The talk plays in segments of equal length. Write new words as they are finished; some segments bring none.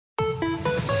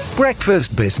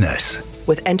Breakfast Business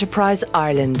with Enterprise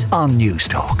Ireland on News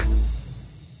Talk.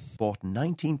 Bought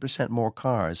 19% more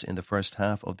cars in the first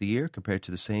half of the year compared to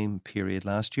the same period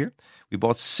last year. We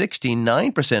bought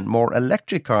 69% more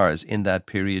electric cars in that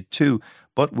period too,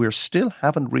 but we still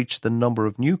haven't reached the number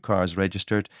of new cars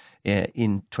registered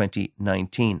in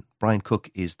 2019. Brian Cooke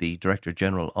is the Director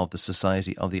General of the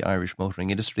Society of the Irish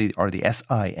Motoring Industry, or the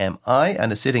SIMI,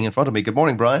 and is sitting in front of me. Good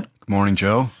morning, Brian. Good morning,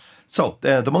 Joe. So,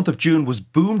 the month of June was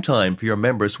boom time for your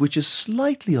members, which is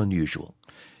slightly unusual.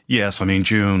 Yes, I mean,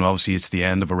 June, obviously it's the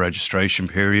end of a registration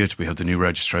period. We have the new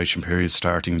registration period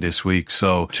starting this week.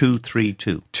 So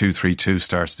 232. 232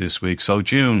 starts this week. So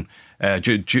June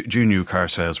new car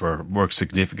sales were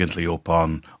significantly up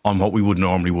on what we would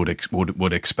normally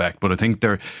would expect. But I think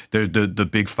the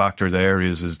big factor there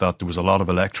is that there was a lot of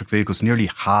electric vehicles. Nearly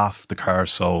half the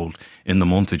cars sold in the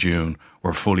month of June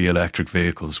were fully electric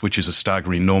vehicles, which is a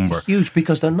staggering number. Huge,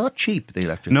 because they're not cheap, the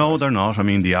electric No, cars. they're not. I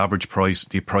mean, the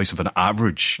price of an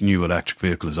average new electric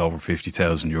vehicle is over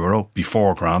 €50,000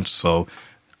 before grant. So,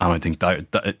 and I think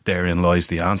that therein lies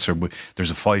the answer. There's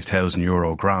a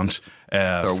 €5,000 grant.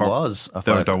 There was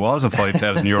a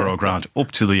 €5,000 grant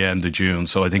up to the end of June.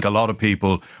 So I think a lot of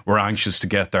people were anxious to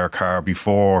get their car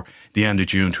before the end of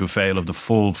June to avail of the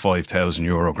full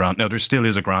 €5,000 grant. Now, there still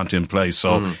is a grant in place.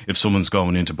 So if someone's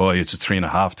going in to buy, it's a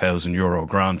 €3,500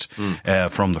 grant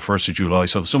from the 1st of July.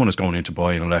 So if someone is going in to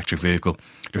buy an electric vehicle,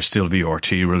 there's still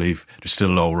VRT relief, there's still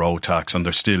low road tax, and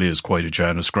there still is quite a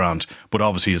generous grant. But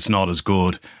obviously it's not as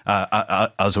good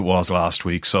as it was last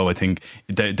week. So I think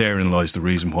therein lies the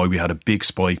reason why we had a big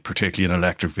spike, particularly in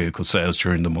electric vehicle sales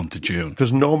during the month of June.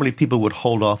 Because normally people would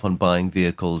hold off on buying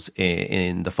vehicles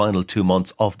in the final 2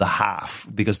 months of the half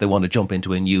because they want to jump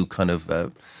into a new kind of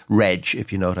reg,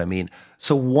 if you know what I mean.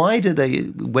 So why did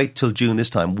they wait till June this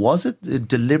time? Was it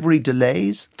delivery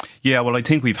delays? Yeah, well, I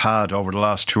think we've had over the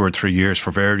last 2 or 3 years,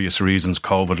 for various reasons,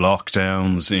 COVID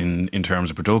lockdowns in terms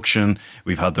of production.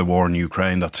 We've had the war in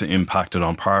Ukraine that's impacted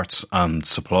on parts and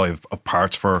supply of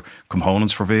parts for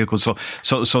components for vehicles.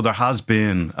 So there has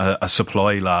been a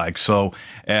supply lag. So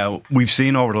we've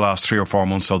seen over the last 3 or 4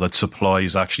 months, though, that supply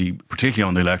is actually, particularly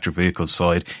on the electric vehicle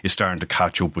side, is starting to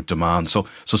catch up with demand. So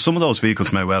some of those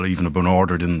vehicles may well even have been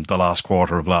ordered in the last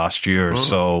quarter of last year.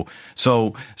 So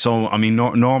I mean,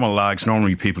 normal lags,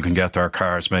 normally people can get their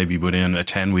cars maybe within a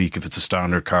 10 week if it's a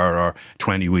standard car, or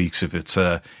 20 weeks if it's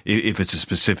a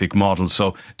specific model.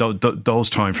 So those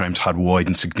timeframes had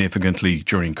widened significantly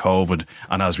during COVID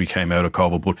and as we came out of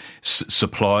COVID. But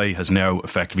supply has now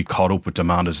effectively caught up with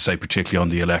demand, as I say, particularly on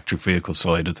the electric vehicle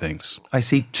side of things. I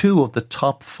see 2 of the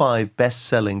top 5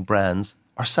 best-selling brands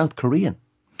are South Korean.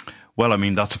 Well, I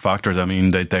mean, that's a factor. I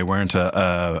mean, they weren't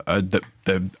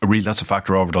that's a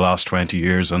factor over the last 20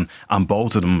 years, and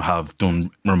both of them have done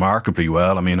remarkably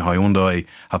well. I mean, Hyundai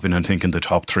have been, I think, in the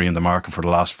top 3 in the market for the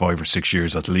last 5 or 6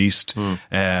 years at least.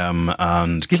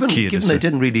 And given they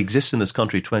didn't really exist in this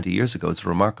country 20 years ago, it's a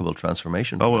remarkable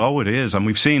transformation. Oh, it is. And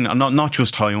we've seen, not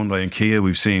just Hyundai and Kia,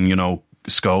 we've seen,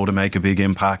 Skoda make a big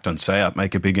impact and Seat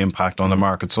make a big impact on the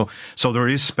market. So there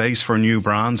is space for new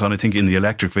brands, and I think in the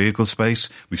electric vehicle space,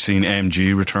 we've seen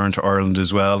MG return to Ireland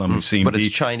as well, and we've seen, but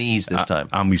it's Chinese this time,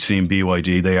 and we've seen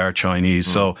BYD. They are Chinese.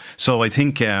 So I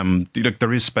think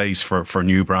there is space for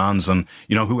new brands, and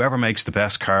whoever makes the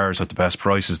best cars at the best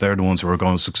prices, they're the ones who are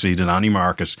going to succeed in any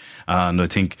market. And I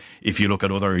think if you look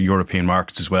at other European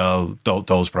markets as well,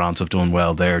 those brands have done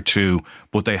well there too,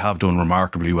 but they have done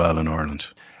remarkably well in Ireland.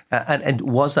 And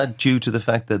was that due to the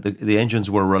fact that the engines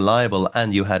were reliable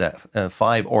and you had a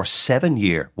 5 or 7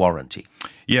 year warranty?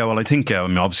 Yeah, well, I think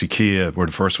obviously Kia were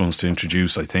the first ones to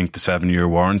introduce, I think, the 7-year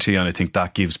warranty, and I think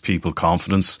that gives people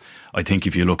confidence. I think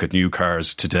if you look at new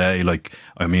cars today,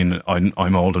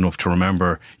 I'm old enough to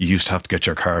remember you used to have to get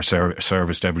your car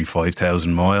serviced every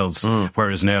 5,000 miles,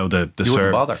 whereas now the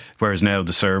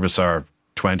service are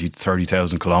 20 to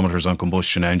 30,000 kilometres on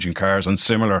combustion engine cars, and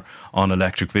similar on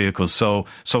electric vehicles. So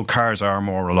cars are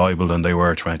more reliable than they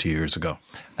were 20 years ago.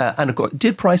 And of course,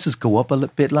 did prices go up a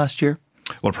bit last year?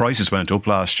 Well, prices went up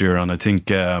last year, and I think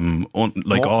by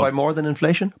more than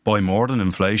inflation. By more than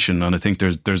inflation, and I think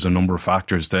there's a number of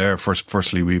factors there.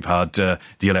 Firstly, we've had the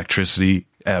electricity,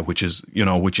 which is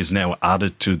now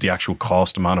added to the actual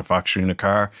cost of manufacturing a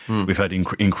car. We've had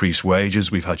increased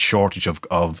wages. We've had shortage of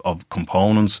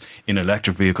components. In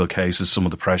electric vehicle cases, some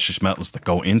of the precious metals that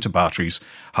go into batteries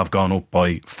have gone up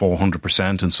by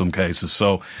 400% in some cases.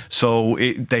 So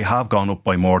they have gone up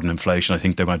by more than inflation. I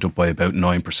think they went up by about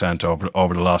 9%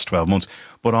 over the last 12 months.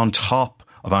 But on top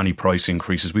any price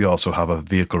increases. We also have a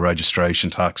vehicle registration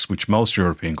tax, which most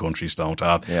European countries don't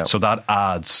have. Yeah. So that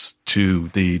adds to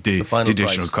the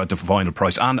additional the final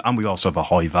price, and we also have a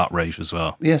high VAT rate as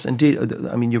well. Yes, indeed.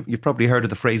 I mean, you've probably heard of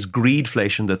the phrase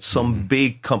greedflation, that some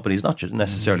big companies, not just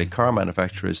necessarily car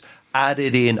manufacturers,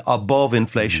 added in above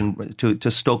inflation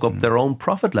to stoke up their own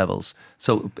profit levels.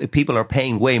 So people are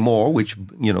paying way more, which,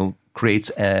 you know,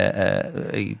 creates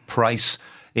a price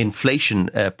inflation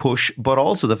push, but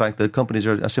also the fact that companies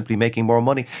are simply making more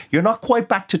money. You're not quite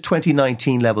back to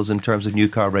 2019 levels in terms of new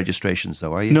car registrations,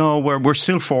 though, are you? No, we're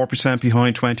still 4%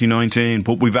 behind 2019,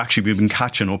 but we've been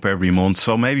catching up every month.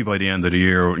 So maybe by the end of the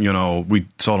year, you know, we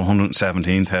sold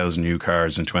 117,000 new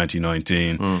cars in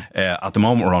 2019. At the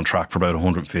moment, we're on track for about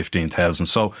 115,000.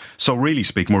 So really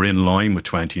speaking, we're in line with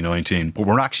 2019, but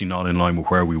we're actually not in line with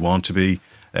where we want to be.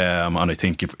 And I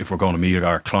think if we're going to meet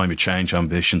our climate change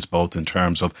ambitions, both in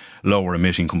terms of lower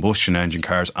emitting combustion engine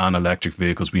cars and electric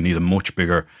vehicles, we need a much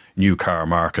bigger new car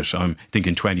market. I think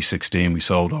in 2016 we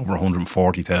sold over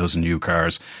 140,000 new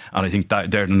cars, and I think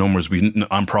that they're the numbers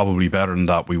and probably better than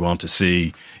that we want to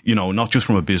see, you know, not just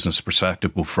from a business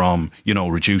perspective, but from, you know,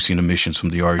 reducing emissions from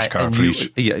the Irish car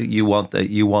fleet. You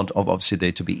want obviously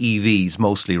they to be EVs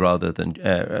mostly rather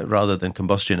than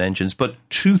combustion engines. But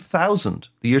the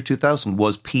year 2000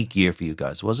 was peak year for you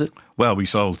guys, was it? Well, we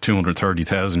sold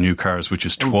 230,000 new cars, which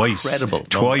is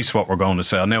twice what we're going to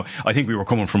sell. Now, I think we were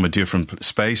coming from a different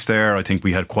space there. I think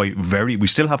we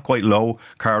still have quite low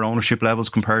car ownership levels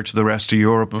compared to the rest of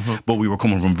Europe, but we were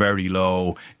coming from very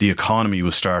low. The economy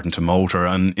was starting to motor,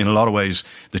 and in a lot of ways,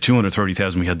 the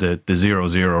 230,000, we had the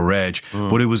 0 reg,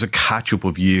 but it was a catch-up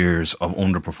of years of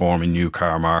underperforming new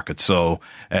car markets. So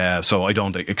I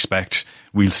don't expect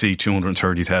we'll see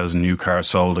 230,000 new cars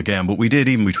sold again, but we did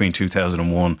even between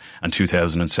 2001 and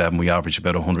 2007, we averaged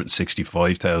about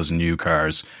 165,000 new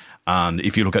cars. And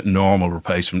if you look at normal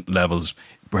replacement levels,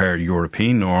 where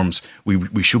European norms,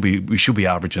 we should be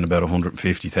averaging about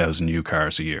 150,000 new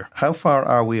cars a year. How far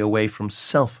are we away from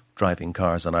self-driving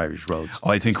cars on Irish roads?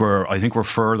 I think we're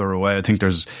further away. I think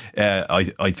there's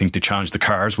I think the challenge, the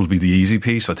cars will be the easy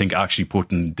piece. I think actually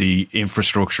putting the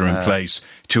infrastructure in place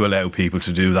to allow people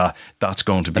to do that, that's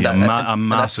going to be a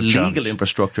massive challenge. Legal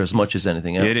infrastructure as much as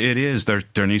anything else. It is.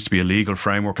 There needs to be a legal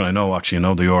framework, and I know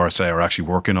the RSA are actually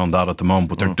working on that at the moment,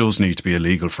 but there does need to be a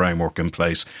legal framework in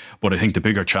place. But I think the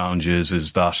bigger challenge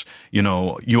is that, you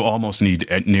know, you almost need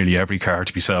nearly every car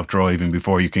to be self-driving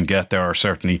before you can get there, or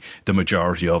certainly the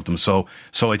majority of them. So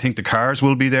I think the cars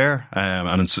will be there,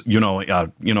 and it's,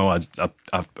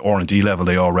 at R&D level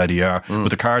they already are, but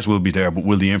the cars will be there. But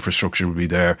will the infrastructure be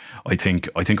there? I think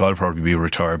I'll probably be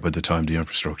retired by the time the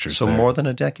infrastructure is there. So more than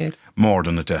a decade? More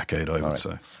than a decade, I would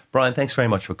say. Brian, thanks very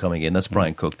much for coming in. That's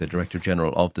Brian Cooke, the Director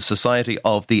General of the Society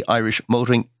of the Irish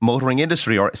Motoring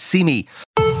Industry, or SIMI.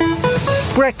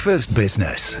 Breakfast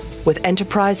Business with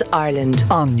Enterprise Ireland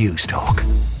on News Talk.